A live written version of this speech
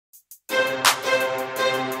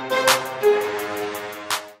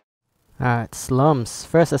Alright, slums.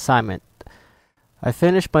 First assignment. I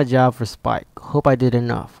finished my job for Spike. Hope I did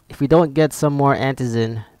enough. If we don't get some more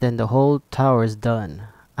antizin, then the whole tower is done.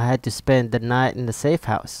 I had to spend the night in the safe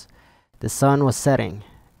house. The sun was setting,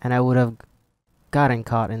 and I would have gotten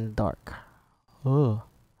caught in the dark. Oh.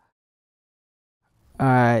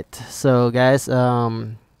 Alright, so guys,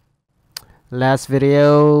 last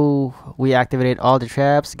video we activated all the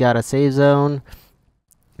traps, got a save zone,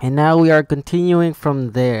 and now we are continuing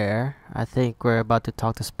from there. I think we're about to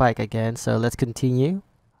talk to Spike again, so let's continue.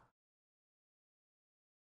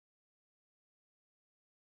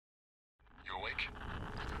 You awake?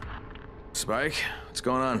 Spike, what's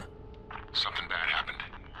going on? Something bad happened.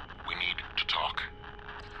 We need to talk.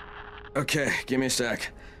 Okay, give me a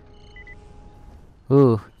sec.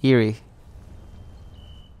 Ooh, eerie.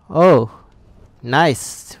 Oh,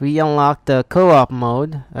 nice. We unlocked the co-op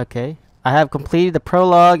mode. Okay. I have completed the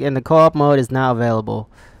prologue and the co-op mode is now available.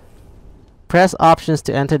 Press options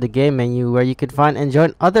to enter the game menu where you can find and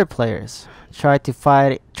join other players. Try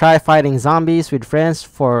fighting zombies with friends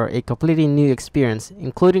for a completely new experience,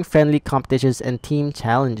 including friendly competitions and team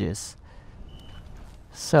challenges.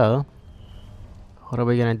 So, what are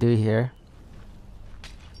we gonna do here?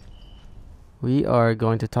 We are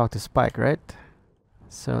going to talk to Spike, right?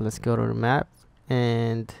 So let's go to the map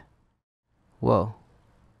and whoa,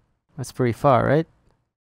 that's pretty far, right?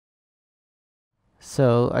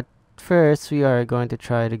 So at first we are going to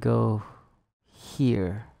try to go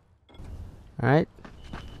here. Alright,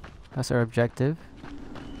 that's our objective.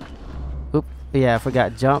 Oop, yeah, I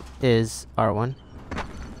forgot jump is R1.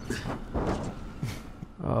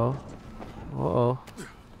 Oh, uh-oh,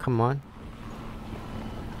 come on.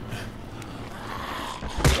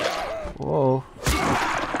 Whoa.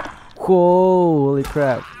 Whoa, holy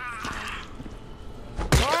crap.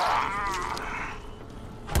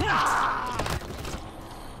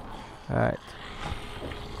 Alright.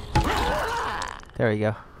 There we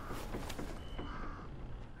go.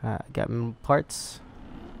 Got parts.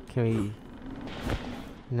 Can we...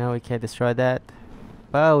 No, we can't destroy that.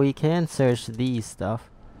 But we can search these stuff.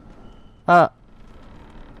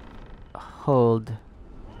 Hold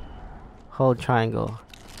triangle.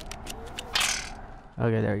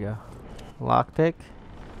 Okay, there we go. Lockpick.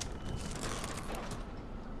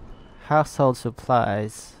 Household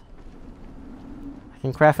supplies. I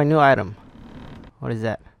can craft a new item. What is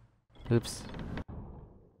that? Oops.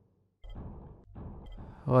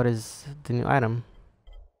 What is the new item?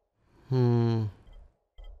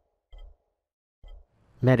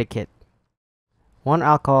 Medikit. 1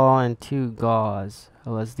 alcohol and 2 gauze.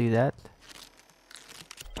 Oh, let's do that.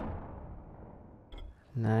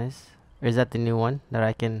 Nice. Or is that the new one that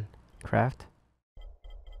I can craft?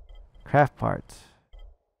 Craft parts.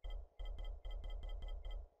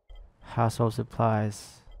 Household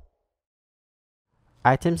supplies.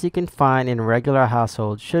 Items you can find in regular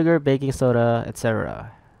household. Sugar, baking soda,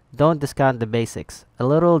 etc. Don't discount the basics. A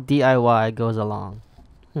little DIY goes along.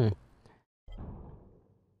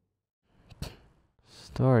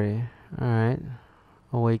 Story. Alright.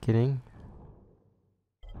 Awakening.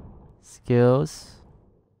 Skills.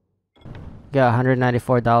 Got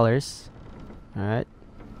 $194. Alright.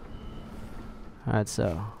 Alright,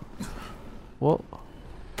 so. Whoa.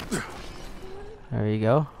 There you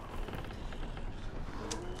go.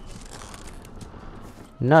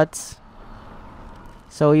 Nuts.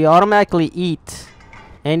 So we automatically eat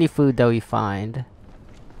any food that we find.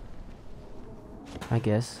 I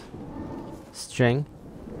guess. String.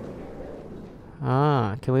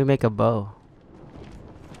 Can we make a bow?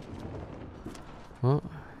 Oh,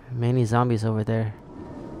 many zombies over there.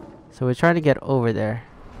 So we're trying to get over there.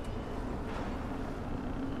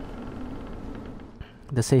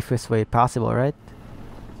 The safest way possible, right?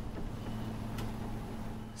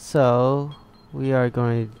 So we are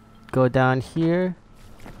going to go down here.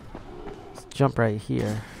 Let's jump right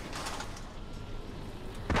here.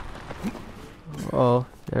 Oh,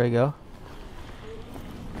 there we go.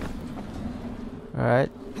 Alright.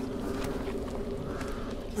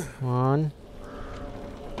 One.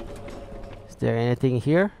 Is there anything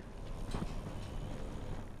here?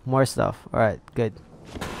 More stuff. Alright, good.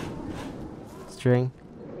 String.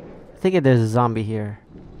 I think there's a zombie here.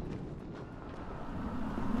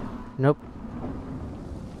 Nope.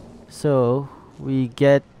 So we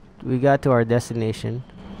got to our destination,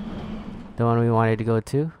 the one we wanted to go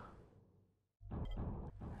to,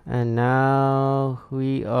 and now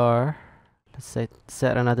we are, let's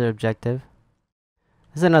set another objective.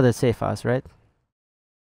 This is another safe house, right?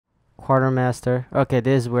 Quartermaster. Okay,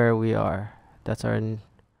 this is where we are. That's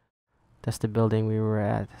the building we were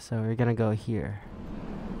at. So we're gonna go here.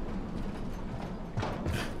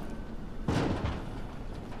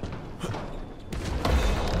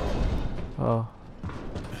 Oh.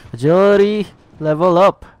 Agility level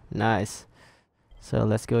up. Nice. So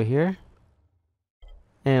let's go here.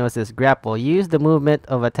 And what's this? Grapple. Use the movement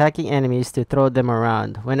of attacking enemies to throw them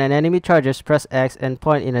around. When an enemy charges, press X and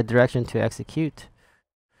point in a direction to execute.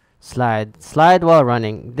 Slide. Slide while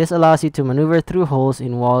running. This allows you to maneuver through holes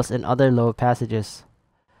in walls and other low passages.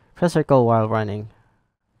 Press circle while running.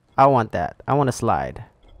 I want that. I want to slide.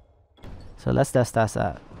 So let's test that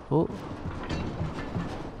out. Ooh.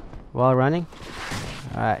 While running.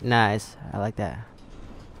 Alright, nice. I like that.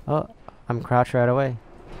 Oh, I'm crouched right away.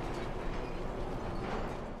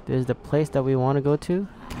 This is the place that we want to go to.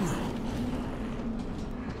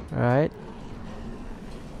 Alright.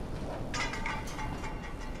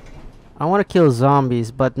 I want to kill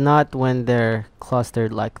zombies, but not when they're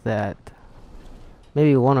clustered like that.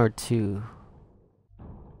 Maybe one or two.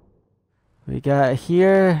 We got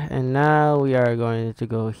here, and now we are going to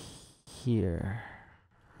go here.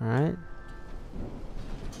 Alright.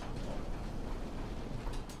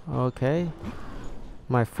 Okay.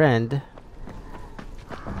 My friend.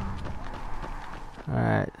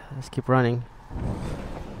 Alright, let's keep running.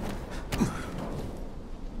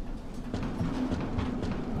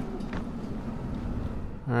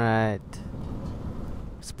 Alright.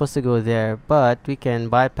 Supposed to go there, but we can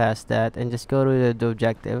bypass that and just go to the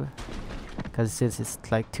objective. Because since it's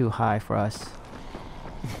like too high for us.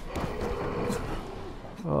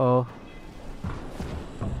 Uh-oh.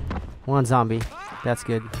 One zombie. That's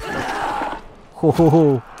good. Ho ho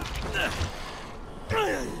ho.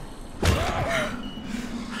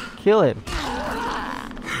 Kill him.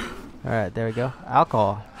 Alright, there we go.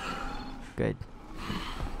 Alcohol. Good.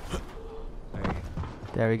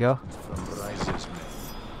 There we go.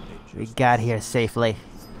 We got here safely.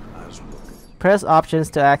 Press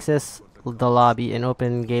options to access the lobby and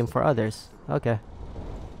open game for others. Okay.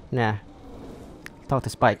 Nah. Talk to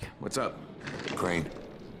Spike. What's up? Crane,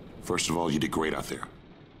 first of all, you did great out there.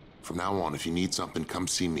 From now on, if you need something, come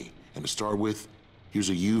see me. And to start with, here's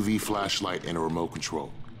a UV flashlight and a remote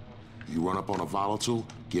control. You run up on a volatile,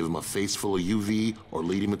 give him a face full of UV, or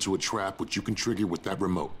lead him into a trap which you can trigger with that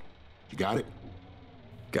remote. You got it?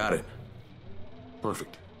 Got it.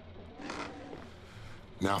 Perfect.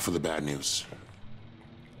 Now for the bad news.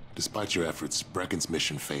 Despite your efforts, Brecken's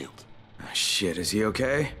mission failed. Shit, is he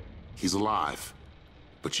okay? He's alive,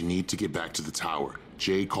 but you need to get back to the tower.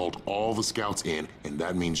 Jay called all the scouts in, and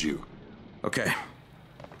that means you. Okay.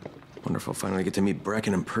 Wonder if I'll finally get to meet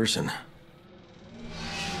Brecken in person.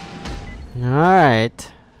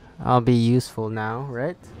 Alright. I'll be useful now,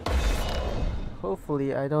 right?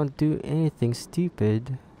 Hopefully I don't do anything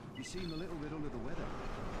stupid.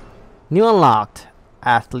 New unlocked.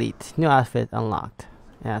 Athlete. New outfit unlocked.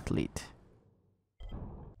 Athlete.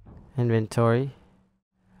 Inventory.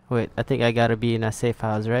 Wait, I think I gotta be in a safe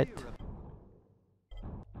house, right?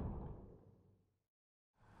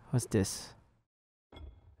 What's this?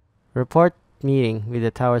 Report meeting with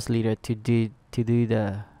the tower's leader to the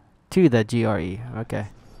GRE. Okay.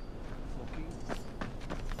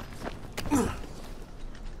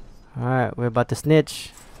 Alright, we're about to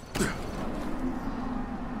snitch.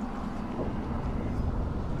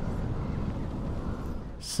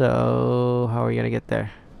 So, how are we gonna get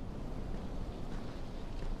there?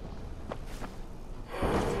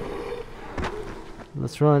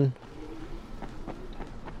 Let's run.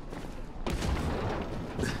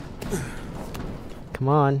 Come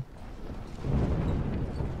on.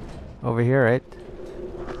 Over here, right?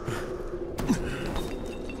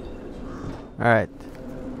 Alright.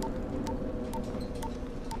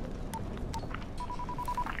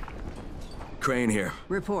 Crane here.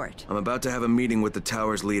 Report. I'm about to have a meeting with the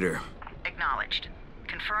tower's leader. Acknowledged.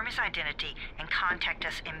 Confirm his identity and contact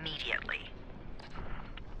us immediately.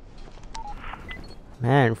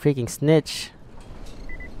 Man, freaking snitch.